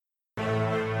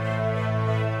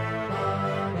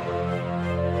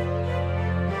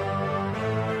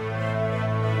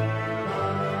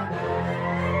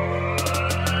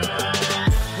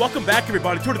Welcome back,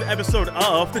 everybody, to another episode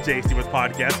of the Jay Stevens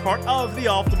Podcast, part of the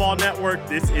Off the Ball Network.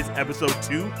 This is episode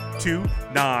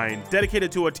 229,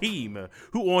 dedicated to a team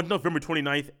who on November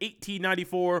 29th,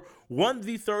 1894, won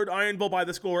the third Iron Bowl by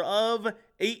the score of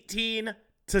 18-0.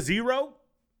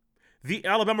 The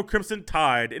Alabama Crimson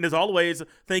Tide. And as always,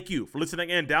 thank you for listening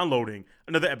and downloading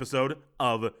another episode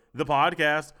of the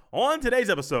podcast. On today's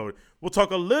episode, we'll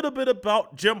talk a little bit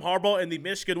about Jim Harbaugh and the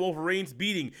Michigan Wolverines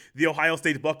beating the Ohio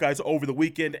State Buckeyes over the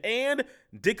weekend, and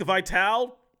Dick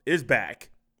Vitale is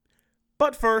back.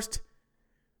 But first,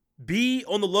 be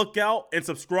on the lookout and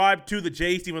subscribe to the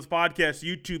Jay Stevens Podcast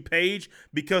YouTube page,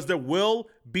 because there will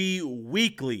be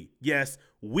weekly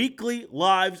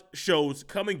live shows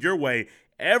coming your way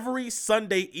every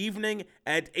Sunday evening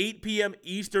at 8 p.m.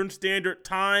 Eastern Standard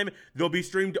Time. They'll be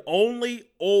streamed only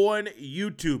on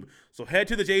YouTube. So head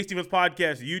to the Jay Stevens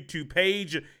Podcast YouTube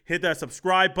page, hit that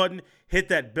subscribe button, hit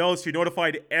that bell so you're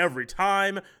notified every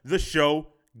time the show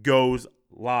goes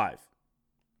live.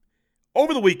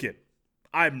 Over the weekend,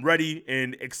 I'm ready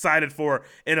and excited for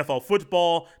NFL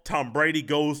football. Tom Brady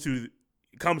comes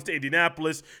to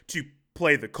Indianapolis to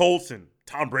play the Colts, and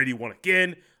Tom Brady won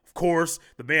again. Of course,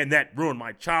 the man that ruined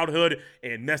my childhood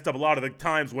and messed up a lot of the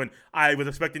times when I was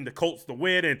expecting the Colts to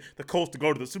win and the Colts to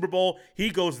go to the Super Bowl. He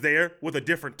goes there with a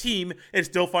different team and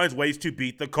still finds ways to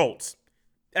beat the Colts.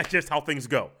 That's just how things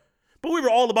go. But we were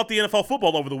all about the NFL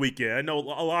football over the weekend. I know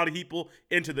a lot of people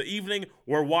into the evening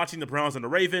were watching the Browns and the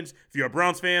Ravens. If you're a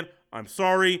Browns fan, I'm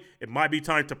sorry. It might be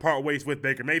time to part ways with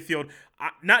Baker Mayfield. I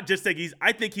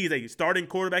think he's a starting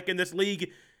quarterback in this league,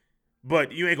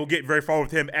 but you ain't gonna get very far with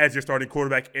him as your starting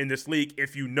quarterback in this league,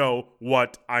 if you know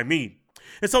what I mean.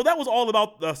 And so that was all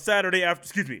about the Sunday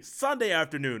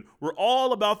afternoon. We're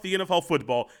all about the NFL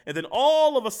football. And then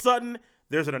all of a sudden,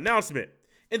 there's an announcement.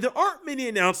 And there aren't many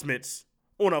announcements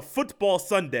on a football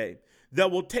Sunday that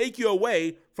will take you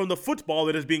away from the football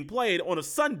that is being played on a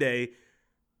Sunday.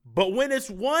 But when it's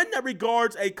one that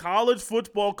regards a college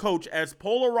football coach as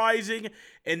polarizing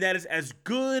and that is as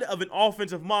good of an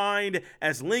offensive mind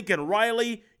as Lincoln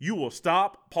Riley, you will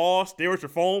stop, pause, stare at your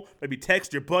phone, maybe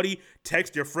text your buddy,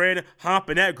 text your friend, hop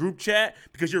in that group chat,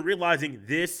 because you're realizing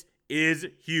this is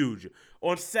huge.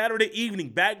 On Saturday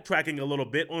evening, backtracking a little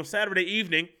bit, on Saturday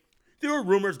evening, there were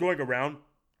rumors going around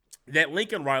that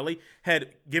Lincoln Riley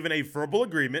had given a verbal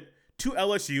agreement to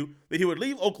LSU that he would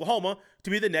leave Oklahoma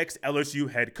to be the next LSU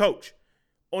head coach.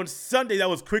 On Sunday, that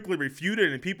was quickly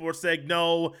refuted, and people were saying,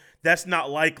 no, that's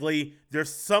not likely.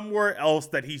 There's somewhere else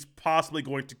that he's possibly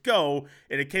going to go,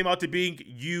 and it came out to being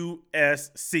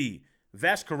USC.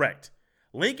 That's correct.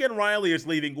 Lincoln Riley is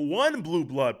leaving one blue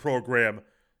blood program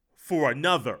for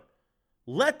another.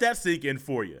 Let that sink in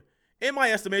for you. In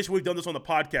my estimation, we've done this on the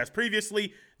podcast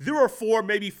previously, there are 4,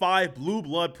 maybe 5 blue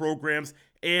blood programs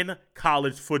in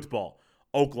college football: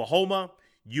 Oklahoma,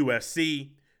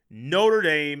 USC, Notre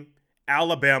Dame,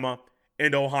 Alabama,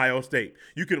 and Ohio State.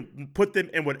 You can put them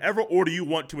in whatever order you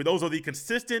want to, and those are the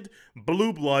consistent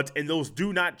blue bloods, and those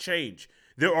do not change.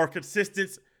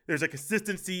 There's a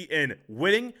consistency in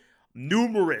winning,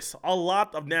 a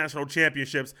lot of national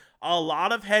championships, a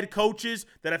lot of head coaches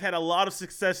that have had a lot of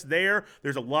success there.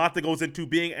 There's a lot that goes into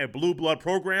being a blue blood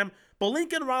program, but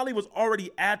Lincoln Riley was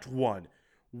already at one.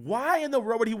 Why in the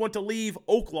world would he want to leave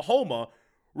Oklahoma,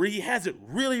 where he has it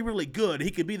really, really good?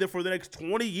 He could be there for the next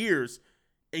 20 years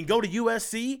and go to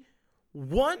USC.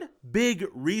 One big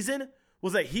reason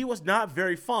was that he was not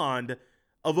very fond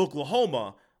of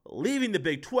Oklahoma leaving the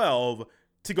Big 12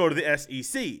 to go to the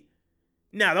SEC.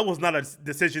 Now, that was not a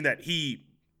decision that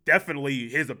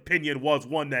his opinion was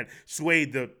one that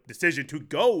swayed the decision to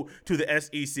go to the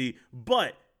SEC,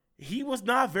 but he was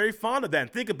not very fond of that.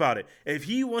 And think about it. If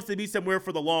he wants to be somewhere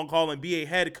for the long haul and be a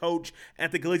head coach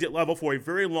at the collegiate level for a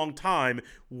very long time,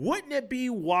 wouldn't it be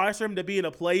wise for him to be in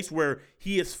a place where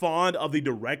he is fond of the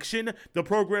direction the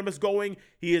program is going?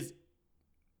 He is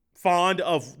fond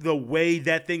of the way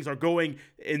that things are going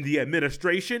in the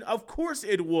administration? Of course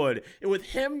it would. And with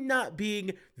him not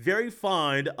being very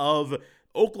fond of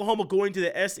Oklahoma going to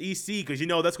the SEC, because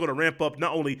that's going to ramp up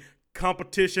not only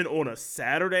competition on a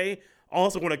Saturday,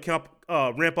 also going to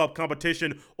ramp up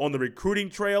competition on the recruiting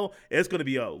trail. It's going to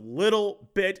be a little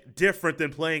bit different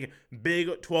than playing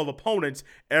Big 12 opponents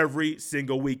every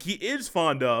single week. He is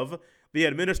fond of the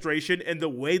administration and the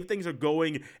way that things are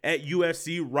going at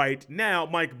USC right now.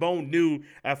 Mike Bone, new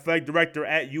athletic director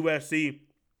at USC,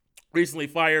 recently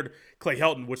fired Clay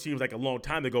Helton, which seems like a long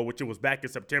time ago, which it was back in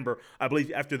September, I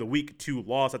believe, after the week 2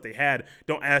 loss that they had.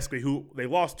 Don't ask me who they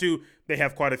lost to. They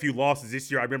have quite a few losses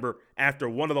this year. I remember after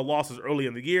one of the losses early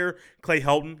in the year, Clay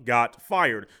Helton got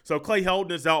fired. So Clay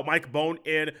Helton is out, Mike Bohn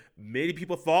in. Many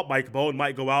people thought Mike Bohn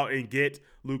might go out and get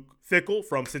Luke Fickell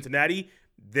from Cincinnati.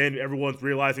 Then everyone's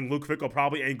realizing Luke Fickell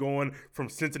probably ain't going from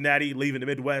Cincinnati, leaving the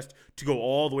Midwest, to go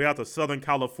all the way out to Southern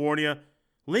California.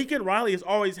 Lincoln Riley has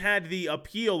always had the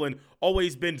appeal and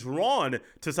always been drawn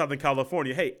to Southern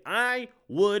California. Hey, I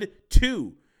would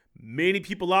too. Many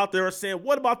people out there are saying,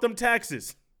 what about them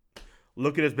taxes?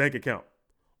 Look at his bank account.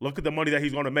 Look at the money that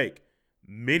he's going to make.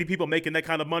 Many people making that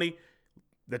kind of money,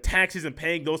 the taxes and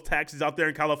paying those taxes out there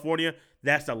in California,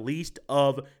 that's the least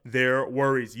of their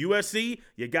worries. USC,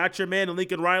 you got your man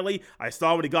Lincoln Riley. I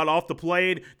saw when he got off the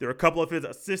plane. There were a couple of his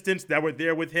assistants that were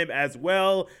there with him as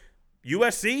well.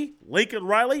 USC, Lincoln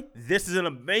Riley, this is an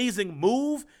amazing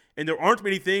move, and there aren't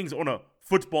many things on a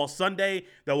football Sunday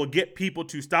that will get people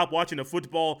to stop watching the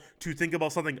football to think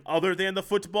about something other than the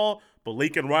football, but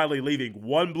Lincoln Riley leaving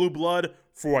one blue blood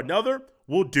for another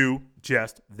will do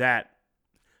just that.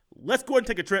 Let's go ahead and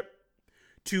take a trip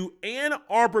to Ann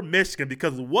Arbor, Michigan,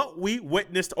 because what we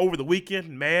witnessed over the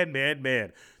weekend, man,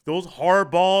 those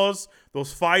Harbaughs,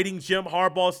 those fighting Jim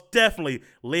Harbaughs definitely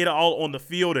laid it all on the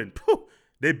field, and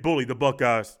they bullied the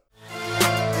Buckeyes.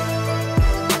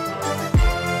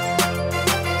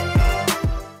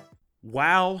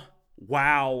 Wow.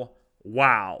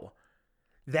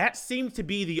 That seems to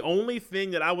be the only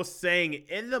thing that I was saying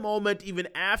in the moment, even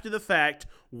after the fact,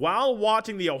 while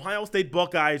watching the Ohio State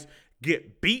Buckeyes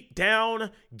get beat down,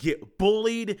 get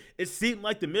bullied. It seemed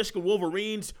like the Michigan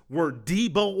Wolverines were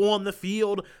Debo on the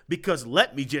field, because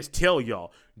let me just tell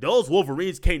y'all, those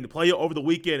Wolverines came to play over the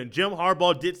weekend, and Jim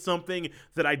Harbaugh did something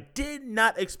that I did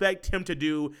not expect him to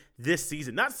do this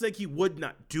season. Not saying he would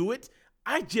not do it,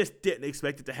 I just didn't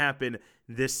expect it to happen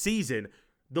this season.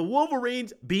 The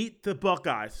Wolverines beat the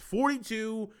Buckeyes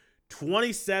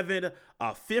 42-27,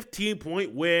 a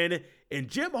 15-point win, and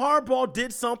Jim Harbaugh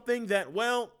did something that,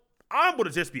 well, I'm going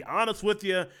to just be honest with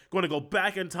you, going to go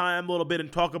back in time a little bit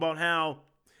and talk about how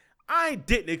I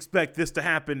didn't expect this to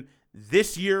happen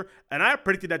this year, and I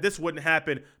predicted that this wouldn't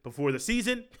happen before the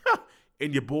season,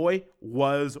 and your boy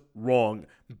was wrong.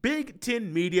 Big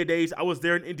Ten Media Days, I was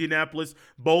there in Indianapolis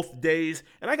both days,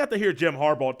 and I got to hear Jim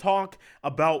Harbaugh talk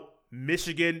about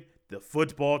Michigan, the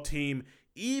football team,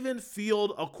 even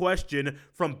field a question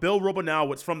from Bill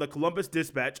Robinowitz from the Columbus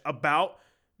Dispatch about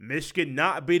Michigan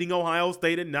not beating Ohio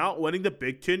State and not winning the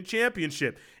Big Ten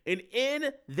championship. And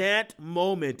in that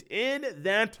moment, in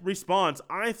that response,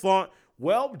 I thought,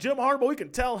 well, Jim Harbaugh, we can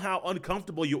tell how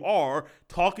uncomfortable you are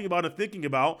talking about and thinking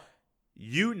about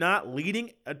you not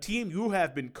leading a team you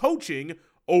have been coaching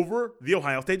over the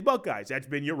Ohio State Buckeyes. That's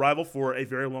been your rival for a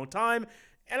very long time.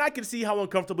 And I can see how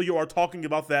uncomfortable you are talking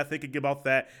about that, thinking about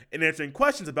that, and answering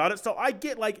questions about it. So I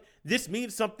get like this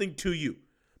means something to you.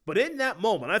 But in that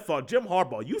moment, I thought, Jim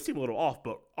Harbaugh, you seem a little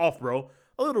off, bro.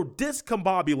 A little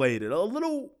discombobulated, a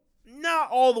little not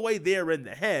all the way there in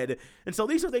the head. And so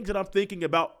these are things that I'm thinking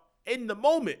about in the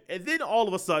moment. And then all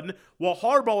of a sudden, while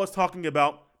Harbaugh was talking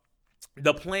about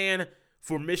the plan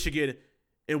for Michigan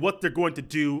and what they're going to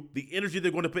do, the energy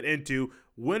they're going to put into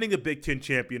winning the Big Ten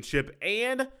championship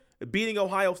and beating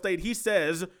Ohio State, he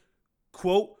says,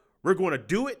 quote, "We're going to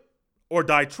do it or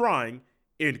die trying,"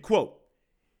 end quote.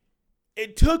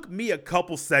 It took me a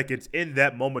couple seconds in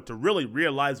that moment to really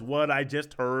realize what I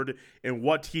just heard and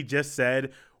what he just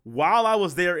said while I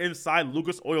was there inside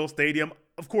Lucas Oil Stadium.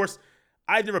 Of course,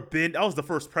 that was the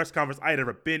first press conference I had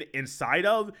ever been inside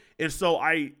of, and so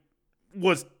I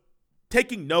was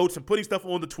taking notes and putting stuff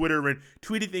on the Twitter and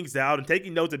tweeting things out and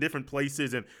taking notes at different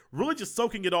places and really just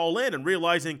soaking it all in and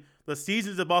realizing the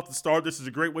season's about to start. This is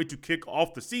a great way to kick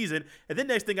off the season. And then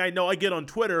next thing I know, I get on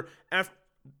Twitter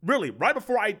right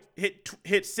before I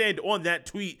hit send on that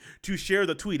tweet to share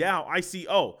the tweet out, I see,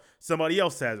 somebody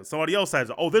else has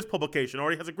it. Oh, this publication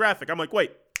already has a graphic. I'm like,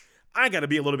 wait, I got to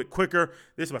be a little bit quicker.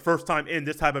 This is my first time in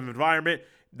this type of environment.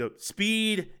 The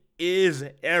speed is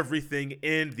everything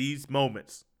in these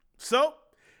moments. So,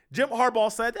 Jim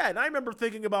Harbaugh said that, and I remember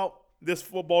thinking about this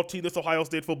football team, this Ohio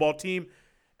State football team,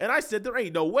 and I said, there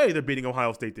ain't no way they're beating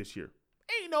Ohio State this year.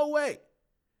 Ain't no way.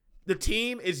 The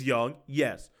team is young,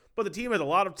 yes, but the team has a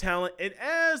lot of talent, and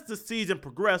as the season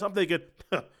progressed, I'm thinking,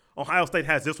 Ohio State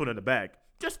has this one in the bag.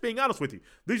 Just being honest with you.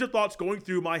 These are thoughts going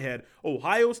through my head.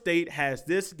 Ohio State has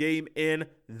this game in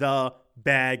the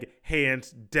bag, hands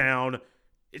down.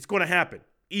 It's going to happen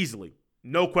easily.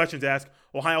 No questions asked.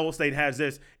 Ohio State has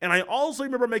this. And I also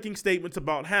remember making statements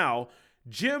about how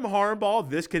Jim Harbaugh,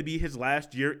 this could be his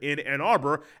last year in Ann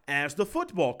Arbor as the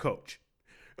football coach.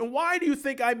 And why do you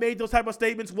think I made those type of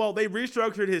statements? Well, they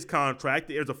restructured his contract.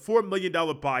 There's a $4 million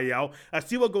buyout. I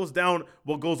see what goes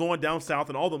on down south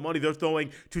and all the money they're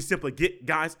throwing to simply get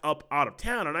guys up out of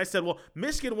town. And I said, well,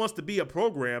 Michigan wants to be a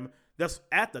program that's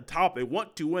at the top. They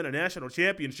want to win a national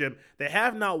championship. They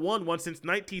have not won one since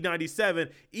 1997.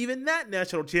 Even that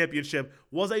national championship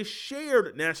was a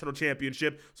shared national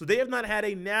championship. So they have not had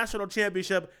a national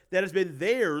championship that has been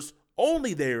theirs,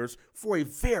 only theirs, for a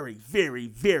very, very,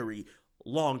 very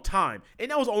long time.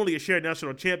 And that was only a shared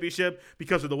national championship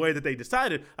because of the way that they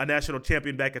decided a national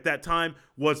champion back at that time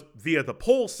was via the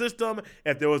poll system.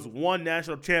 If there was one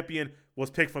national champion was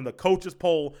picked from the coaches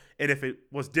poll, and if it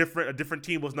was different, a different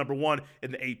team was number one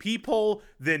in the AP poll,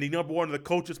 then the number one in the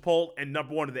coaches poll and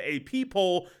number one in the AP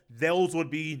poll, those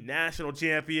would be national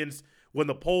champions. When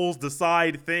the polls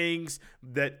decide things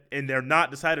and they're not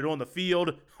decided on the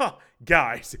field,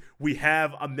 guys, we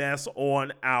have a mess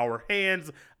on our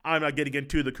hands. I'm not getting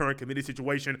into the current committee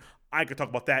situation. I could talk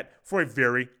about that for a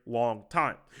very long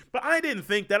time. But I didn't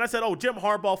think that. I said, Jim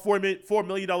Harbaugh, $4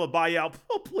 million buyout.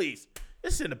 Oh, please.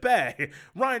 This is in the bag.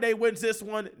 Ryan Day wins this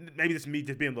one. Maybe this is me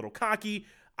just being a little cocky.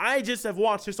 I just have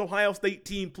watched this Ohio State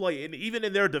team play, and even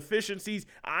in their deficiencies,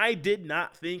 I did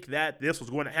not think that this was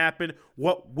going to happen.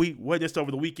 What we witnessed over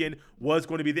the weekend was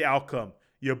going to be the outcome.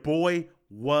 Your boy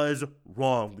was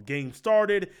wrong. The game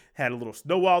started, had a little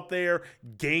snow out there.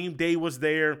 Game day was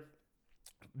there.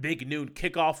 Big Noon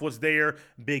Kickoff was there.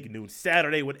 Big Noon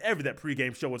Saturday, whatever that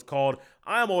pregame show was called.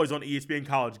 I'm always on ESPN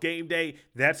College Game Day.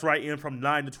 That's right in from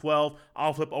 9 to 12.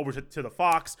 I'll flip over to the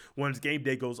Fox once game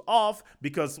day goes off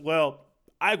because, well,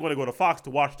 I want to go to Fox to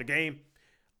watch the game.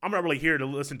 I'm not really here to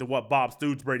listen to what Bob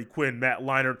Stoops, Brady Quinn, Matt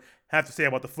Leinart have to say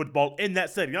about the football in that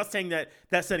setting. I'm not saying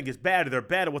that setting is bad or they're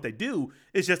bad at what they do.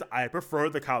 It's just I prefer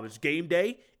the College Game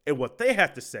Day and what they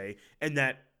have to say and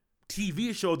that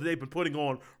TV show that they've been putting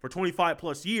on for 25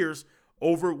 plus years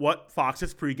over what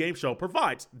Fox's pregame show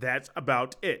provides. That's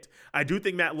about it. I do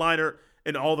think Matt Leinart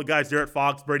and all the guys there at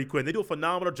Fox, Brady Quinn, they do a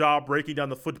phenomenal job breaking down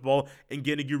the football and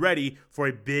getting you ready for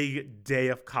a big day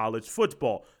of college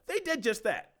football. They did just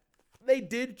that.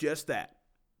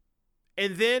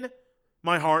 And then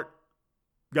my heart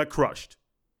got crushed.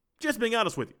 Just being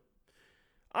honest with you.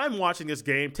 I'm watching this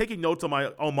game, taking notes on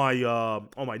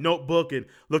my notebook and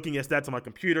looking at stats on my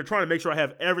computer, trying to make sure I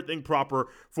have everything proper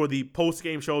for the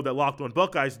post-game show that Locked On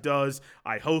Buckeyes does.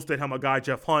 I hosted, had my guy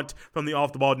Jeff Hunt from the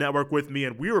Off the Ball Network with me,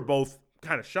 and we were both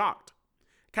kind of shocked,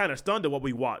 kind of stunned at what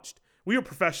we watched. We were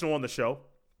professional on the show.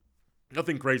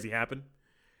 Nothing crazy happened.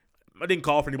 I didn't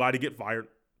call for anybody to get fired.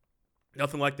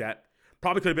 Nothing like that.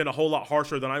 Probably could have been a whole lot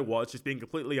harsher than I was, just being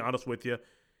completely honest with you.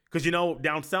 Because,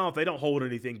 down south, they don't hold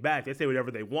anything back. They say whatever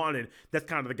they want, and that's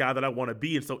kind of the guy that I want to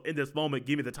be. And so in this moment,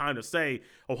 give me the time to say,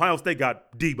 Ohio State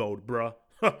got Debo'd, bruh.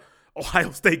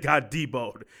 Ohio State got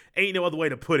Debo'd. Ain't no other way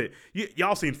to put it.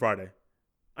 Y'all seen Friday.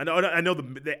 I know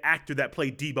the actor that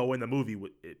played Debo in the movie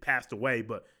passed away,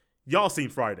 but y'all seen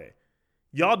Friday.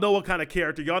 Y'all know what kind of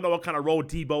character, y'all know what kind of role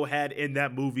Debo had in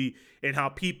that movie and how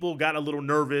people got a little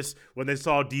nervous when they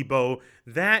saw Debo.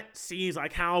 That seems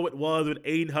like how it was when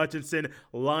Aiden Hutchinson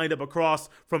lined up across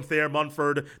from Thayer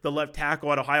Munford, the left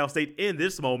tackle at Ohio State in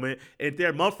this moment. And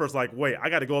Thayer Munford's like, wait, I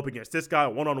got to go up against this guy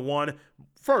one-on-one.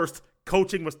 First,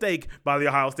 coaching mistake by the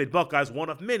Ohio State Buckeyes, one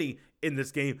of many in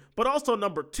this game. But also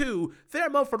number two, Thayer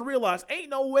Munford realized, ain't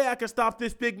no way I can stop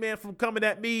this big man from coming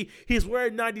at me. He's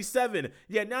wearing 97.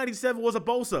 Yeah, 97 was a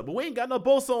Bosa, but we ain't got no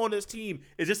Bosa on this team.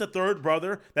 Is this a third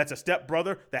brother that's a step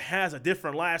brother that has a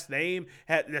different last name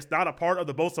that's not a part of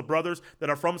the Bosa brothers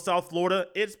that are from South Florida?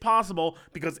 It's possible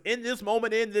because in this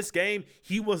moment in this game,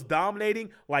 he was dominating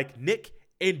like Nick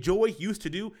and Joy used to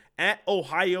do at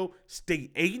Ohio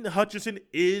State. Aiden Hutchinson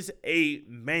is a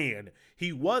man.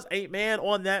 He was a man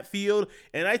on that field,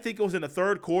 and I think it was in the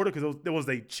third quarter because there was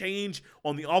a change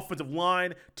on the offensive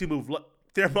line to move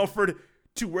Thayer Munford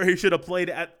to where he should have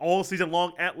played at all season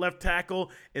long at left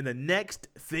tackle. And the next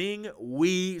thing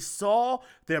we saw,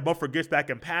 Thayer Munford gets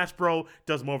back in pass pro,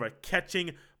 does more of a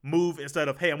catching move instead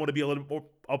of, hey, I'm going to be a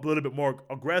little bit more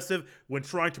aggressive when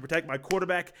trying to protect my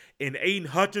quarterback. And Aiden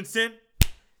Hutchinson,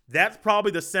 that's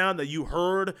probably the sound that you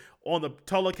heard on the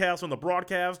telecast, on the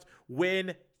broadcast,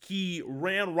 when he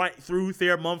ran right through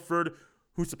Thayer Munford,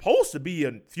 who's supposed to be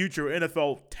a future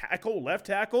NFL tackle, left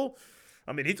tackle.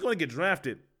 I mean, he's going to get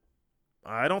drafted.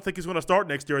 I don't think he's going to start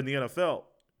next year in the NFL.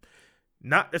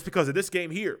 Not just because of this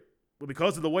game here, but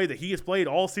because of the way that he has played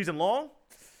all season long.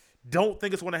 Don't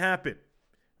think it's going to happen.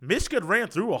 Michigan ran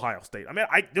through Ohio State. I mean,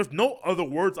 there's no other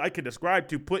words I can describe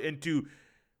to put into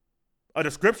a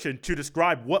description to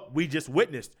describe what we just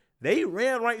witnessed. They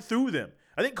ran right through them.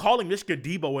 I think calling Michigan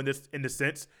Debo in this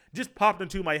sense just popped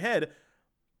into my head,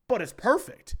 but it's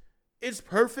perfect. It's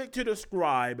perfect to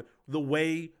describe the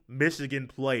way Michigan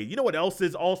played. You know what else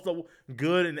is also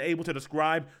good and able to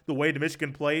describe the way the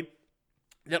Michigan played?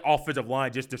 That offensive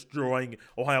line just destroying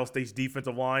Ohio State's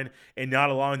defensive line and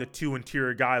not allowing the two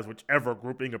interior guys, whichever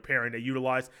grouping or pairing they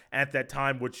utilized at that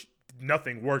time, which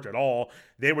nothing worked at all.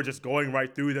 They were just going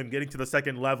right through them, getting to the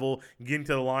second level, getting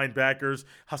to the linebackers.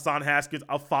 Hassan Haskins,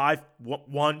 a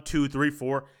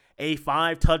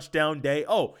 5-touchdown day.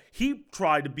 Oh, he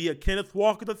tried to be a Kenneth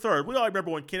Walker III. We all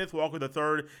remember when Kenneth Walker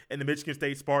III and the Michigan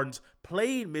State Spartans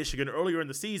played Michigan earlier in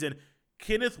the season.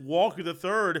 Kenneth Walker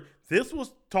III, this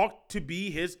was talked to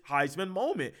be his Heisman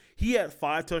moment. He had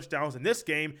 5 touchdowns in this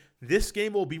game. This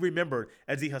game will be remembered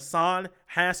as the Hassan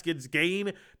Haskins game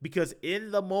because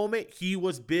in the moment, he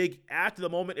was big. After the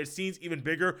moment, it seems even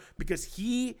bigger because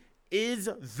he is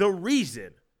the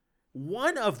reason,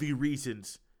 one of the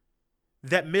reasons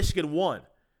that Michigan won.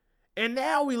 And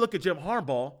now we look at Jim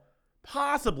Harbaugh,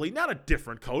 possibly not a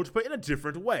different coach, but in a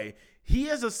different way. He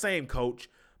is the same coach.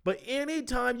 But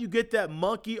anytime you get that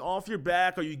monkey off your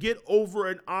back or you get over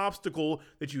an obstacle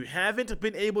that you haven't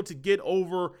been able to get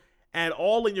over at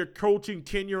all in your coaching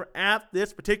tenure at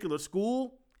this particular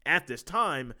school, at this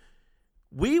time,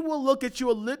 we will look at you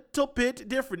a little bit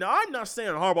different. Now, I'm not saying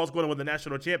Harbaugh's going to win the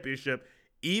national championship,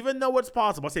 even though it's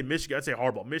possible. I say Michigan, I say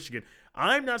Harbaugh, Michigan.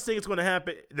 I'm not saying it's going to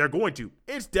happen. They're going to.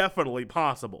 It's definitely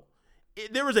possible.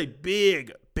 There is a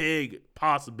big, big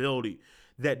possibility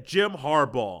that Jim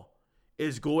Harbaugh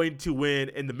is going to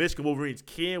win, and the Michigan Wolverines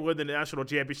can win the national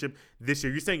championship this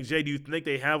year. You're saying, Jay, do you think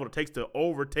they have what it takes to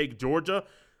overtake Georgia?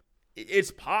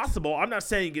 It's possible. I'm not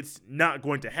saying it's not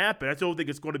going to happen. I still think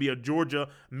it's going to be a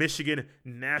Georgia-Michigan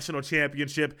national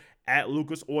championship at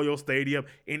Lucas Oil Stadium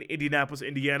in Indianapolis,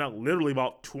 Indiana, literally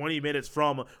about 20 minutes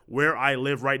from where I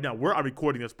live right now, where I'm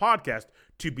recording this podcast,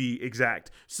 to be exact.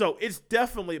 So it's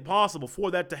definitely possible for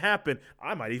that to happen.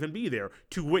 I might even be there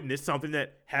to witness something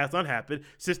that has not happened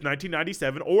since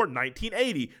 1997 or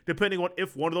 1980, depending on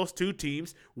if one of those two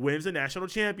teams wins the national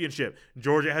championship.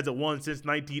 Georgia hasn't won since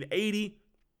 1980.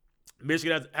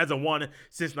 Michigan hasn't won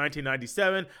since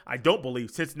 1997. I don't believe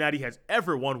Cincinnati has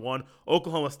ever won one.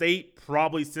 Oklahoma State,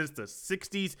 probably since the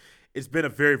 60s. It's been a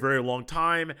very, very long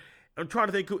time. I'm trying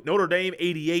to think. Notre Dame,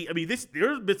 88. I mean, there's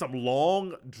been some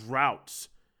long droughts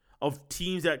of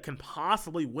teams that can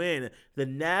possibly win the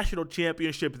national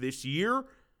championship this year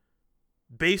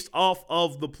based off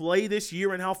of the play this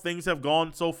year and how things have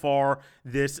gone so far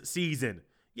this season.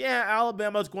 Yeah,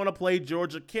 Alabama's going to play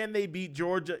Georgia. Can they beat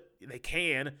Georgia? They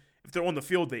can. If they're on the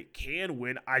field, they can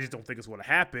win. I just don't think it's going to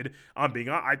happen.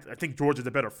 I think Georgia's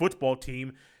a better football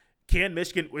team.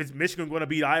 Is Michigan going to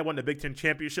beat Iowa in the Big Ten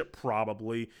championship?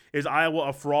 Probably. Is Iowa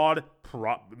a fraud?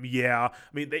 Yeah. I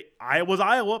mean, Iowa's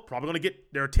Iowa. Probably going to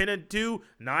get their 10-2,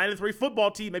 9-3 football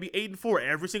team, maybe 8-4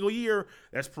 every single year.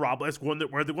 That's where they're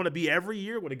going to be every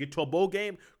year when they get to a bowl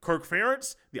game. Kirk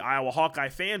Ferentz, the Iowa Hawkeye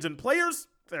fans and players,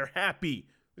 they're happy.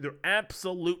 They're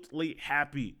absolutely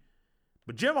happy.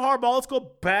 But Jim Harbaugh, let's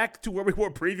go back to where we were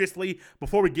previously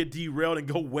before we get derailed and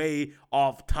go way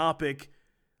off topic.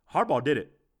 Harbaugh did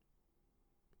it.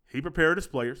 He prepared his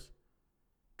players.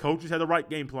 Coaches had the right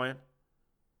game plan.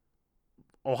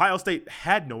 Ohio State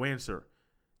had no answer.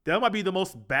 That might be the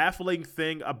most baffling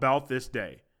thing about this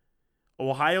day.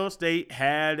 Ohio State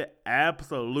had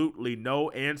absolutely no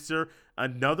answer.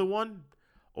 Another one,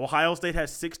 Ohio State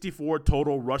has 64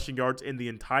 total rushing yards in the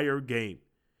entire game.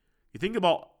 You think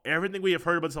about everything we have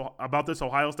heard about this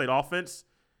Ohio State offense,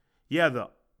 yeah, the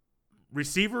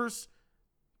receivers,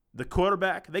 the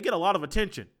quarterback, they get a lot of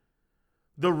attention.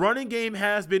 The running game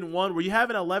has been one where you have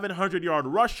an 1,100-yard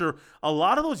rusher. A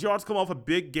lot of those yards come off of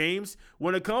big games.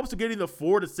 When it comes to getting the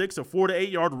 4 to 6 or 4 to 8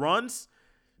 yard runs,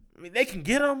 I mean, they can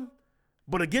get them,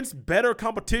 but against better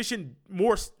competition,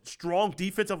 more strong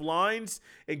defensive lines,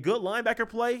 and good linebacker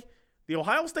play, the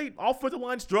Ohio State offensive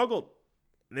line struggled,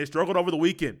 and they struggled over the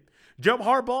weekend. Jim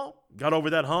Harbaugh got over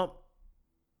that hump.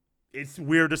 It's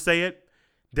weird to say it.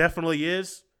 Definitely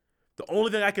is. The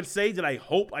only thing I can say that I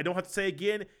hope I don't have to say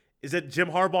again is that Jim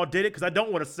Harbaugh did it, because I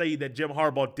don't want to say that Jim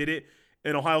Harbaugh did it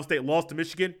and Ohio State lost to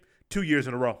Michigan 2 years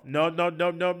in a row. No. Don't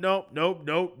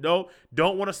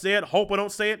want to say it. Hope I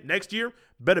don't say it. Next year,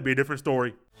 better be a different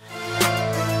story.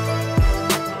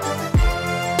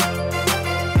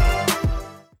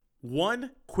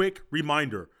 One quick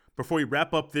reminder before we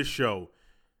wrap up this show.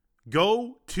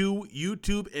 Go to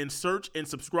YouTube and search and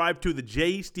subscribe to the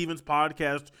Jay Stevens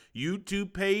Podcast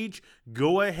YouTube page.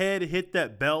 Go ahead, hit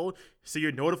that bell. so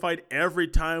you're notified every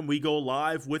time we go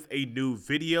live with a new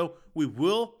video. We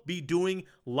will be doing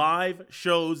live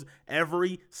shows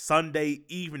every Sunday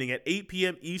evening at 8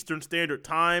 p.m. Eastern Standard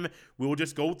Time. We will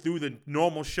just go through the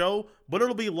normal show, but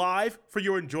it'll be live for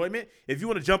your enjoyment. If you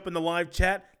want to jump in the live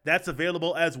chat, that's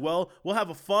available as well. We'll have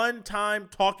a fun time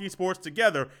talking sports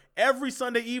together every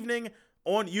Sunday evening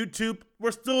on YouTube.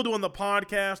 We're still doing the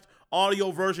podcast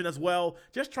audio version as well,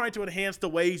 just trying to enhance the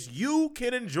ways you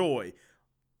can enjoy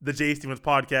the Jay Stevens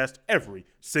podcast every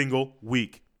single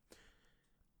week.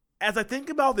 As I think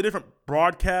about the different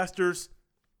broadcasters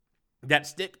that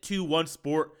stick to one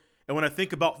sport, and when I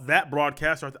think about that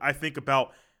broadcaster, I think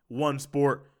about one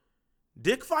sport,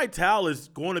 Dick Vitale is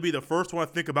going to be the first one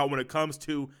I think about when it comes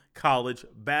to college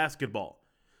basketball.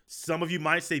 Some of you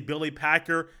might say Billy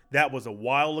Packer. That was a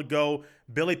while ago.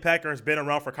 Billy Packer has been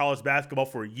around for college basketball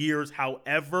for years.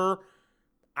 However,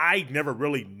 I never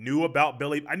really knew about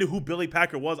Billy. I knew who Billy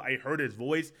Packer was. I heard his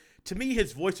voice. To me,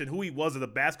 his voice and who he was as a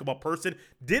basketball person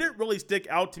didn't really stick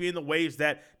out to me in the ways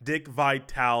that Dick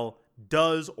Vitale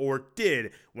does or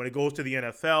did. When it goes to the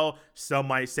NFL, some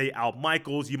might say Al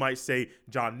Michaels. You might say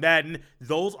John Madden.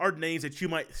 Those are names that you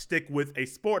might stick with a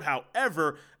sport.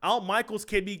 However, Al Michaels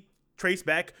can be traced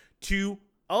back to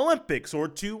Olympics or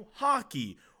to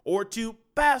hockey or to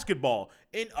basketball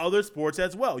and other sports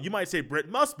as well. You might say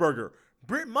Brent Musburger.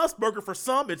 Brent Musburger, for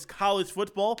some, it's college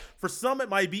football. For some, it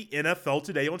might be NFL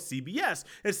Today on CBS.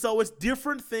 And so it's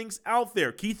different things out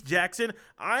there. Keith Jackson,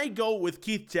 I go with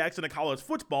Keith Jackson in college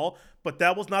football, but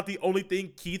that was not the only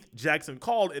thing Keith Jackson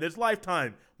called in his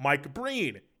lifetime. Mike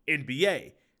Breen,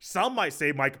 NBA. Some might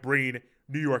say Mike Breen,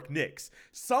 New York Knicks.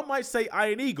 Some might say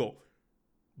Iron Eagle,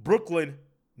 Brooklyn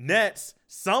Nets.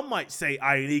 Some might say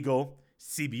Iron Eagle,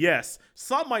 CBS.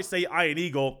 Some might say Iron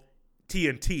Eagle,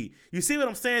 TNT. You see what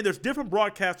I'm saying? There's different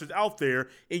broadcasters out there,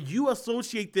 and you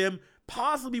associate them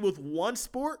possibly with one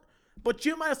sport, but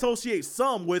you might associate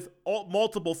some with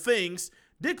multiple things.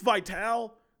 Dick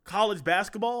Vitale, college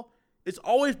basketball, it's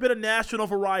always been a national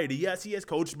variety. Yes, he has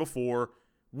coached before.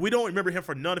 We don't remember him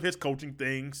for none of his coaching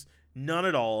things, none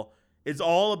at all. It's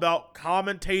all about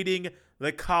commentating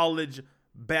the college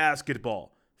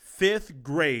basketball. 5th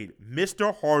grade,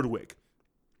 Mr. Hardwick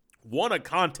won a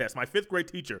contest. My 5th grade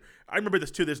teacher, I remember this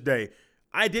to this day.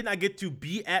 I did not get to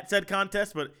be at said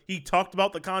contest, but he talked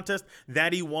about the contest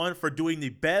that he won for doing the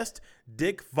best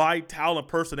Dick Vitale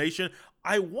impersonation.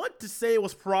 I want to say it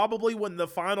was probably when the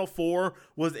Final Four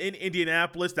was in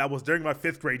Indianapolis. That was during my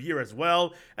 5th grade year as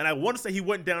well. And I want to say he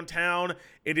went downtown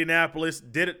Indianapolis,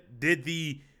 did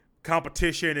the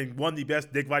competition and won the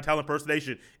best Dick Vitale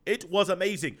impersonation. It was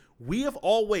amazing. We have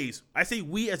always, I say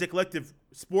we as a collective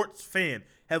sports fan,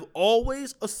 have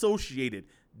always associated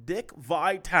Dick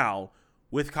Vitale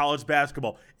with college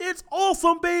basketball. It's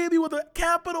awesome, baby, with a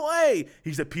capital A.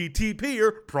 He's a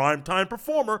PTPer, primetime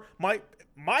performer.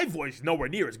 My voice nowhere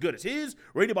near as good as his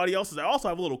or anybody else's. I also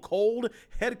have a little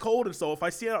head cold, and so if I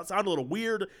sound a little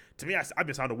weird, to me, I've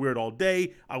been sounding weird all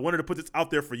day. I wanted to put this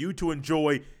out there for you to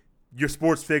enjoy your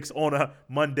sports fix on a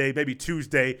Monday, maybe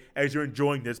Tuesday, as you're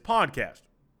enjoying this podcast.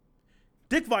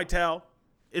 Dick Vitale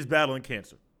is battling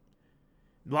cancer.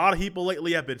 A lot of people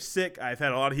lately have been sick. I've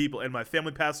had a lot of people in my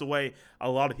family pass away. A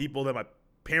lot of people that my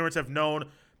parents have known,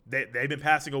 they've been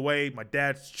passing away. My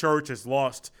dad's church has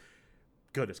lost,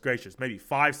 goodness gracious, maybe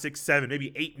 5, 6, 7,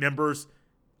 maybe 8 members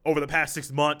over the past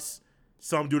 6 months.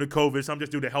 Some due to COVID, some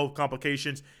just due to health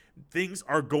complications. Things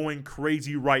are going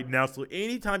crazy right now. So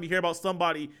anytime you hear about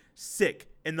somebody sick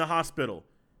in the hospital,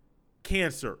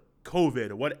 cancer, COVID,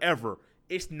 or whatever,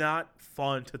 it's not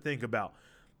fun to think about.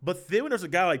 But then when there's a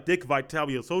guy like Dick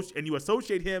Vitale, and you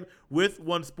associate him with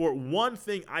one sport, one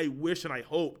thing I wish and I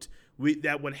hoped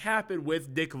that would happen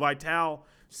with Dick Vitale,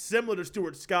 similar to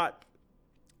Stuart Scott,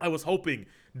 I was hoping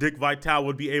Dick Vitale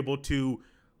would be able to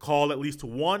call at least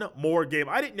one more game.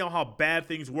 I didn't know how bad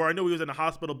things were. I know he was in a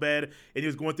hospital bed and he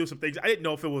was going through some things. I didn't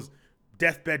know if it was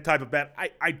deathbed type of bad.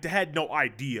 I had no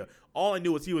idea. All I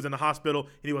knew was he was in the hospital and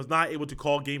he was not able to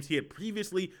call games he had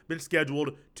previously been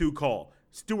scheduled to call.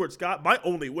 Stuart Scott, my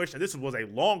only wish, and this was a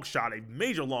long shot, a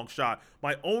major long shot,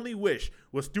 my only wish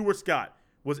was Stuart Scott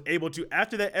was able to,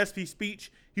 after that SP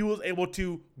speech, he was able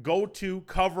to go to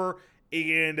cover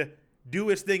and do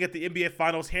his thing at the NBA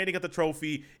Finals, handing out the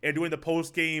trophy and doing the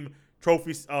post-game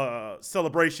trophy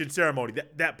celebration ceremony,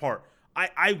 that part.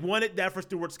 I wanted that for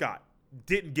Stuart Scott.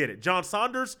 Didn't get it. John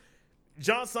Saunders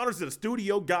is a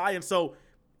studio guy, and so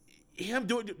him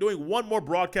doing one more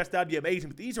broadcast, that'd be amazing.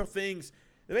 But these are things,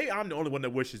 maybe I'm the only one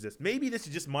that wishes this. Maybe this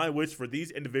is just my wish for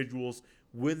these individuals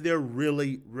when they're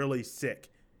really, really sick.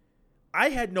 I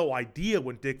had no idea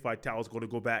when Dick Vitale was going to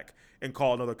go back and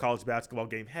call another college basketball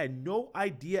game. Had no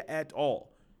idea at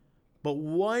all. But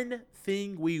one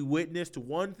thing we witnessed,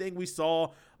 one thing we saw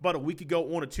about a week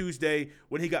ago on a Tuesday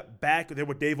when he got back there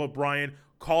with Dave O'Brien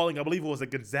calling, I believe it was a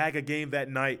Gonzaga game that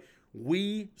night,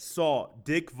 we saw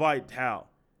Dick Vitale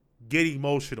get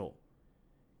emotional.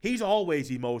 He's always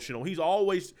emotional. He's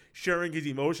always sharing his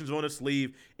emotions on his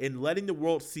sleeve and letting the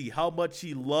world see how much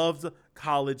he loves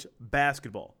college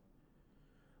basketball.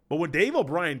 But when Dave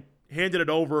O'Brien handed it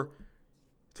over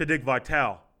to Dick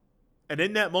Vitale, and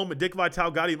in that moment, Dick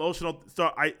Vitale got emotional.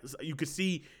 You could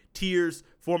see tears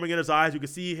forming in his eyes. You could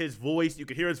see his voice. You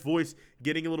could hear his voice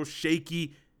getting a little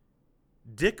shaky.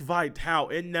 Dick Vitale,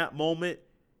 in that moment,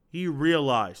 he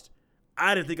realized,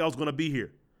 I didn't think I was going to be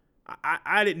here.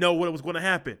 I didn't know what was going to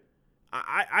happen.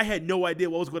 I had no idea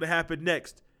what was going to happen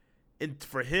next. And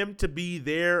for him to be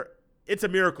there, it's a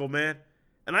miracle, man.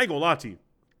 And I ain't going to lie to you.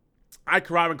 I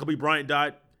cried when Kobe Bryant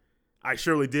died. I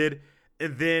surely did.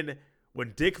 And then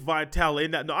when Dick Vitale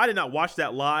I did not watch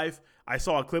that live. I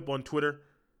saw a clip on Twitter.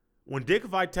 When Dick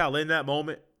Vitale in that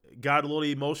moment got a little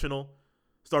emotional,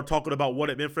 started talking about what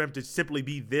it meant for him to simply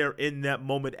be there in that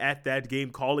moment at that game,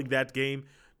 calling that game,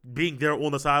 being there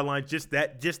on the sideline, just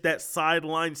that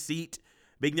sideline seat,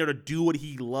 being there to do what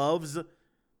he loves.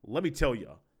 Let me tell you,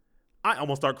 I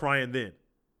almost start crying then.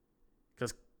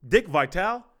 Because Dick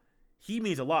Vitale, he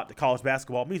means a lot to college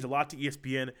basketball, means a lot to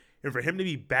ESPN. And for him to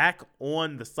be back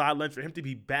on the sidelines, for him to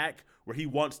be back where he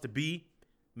wants to be,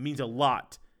 means a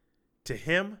lot to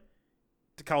him,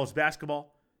 to college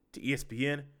basketball, to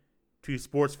ESPN, to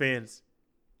sports fans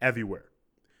everywhere.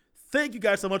 Thank you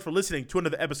guys so much for listening to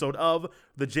another episode of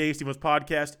the Jay Stevens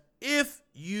Podcast. If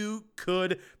you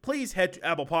could, please head to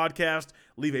Apple Podcast,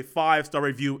 leave a 5-star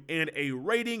review and a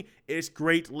rating. It's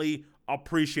greatly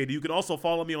appreciated. You can also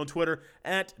follow me on Twitter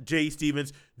at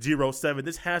jstevens07.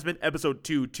 This has been episode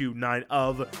 229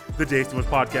 of the Jay Stevens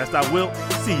Podcast. I will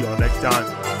see y'all next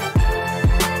time.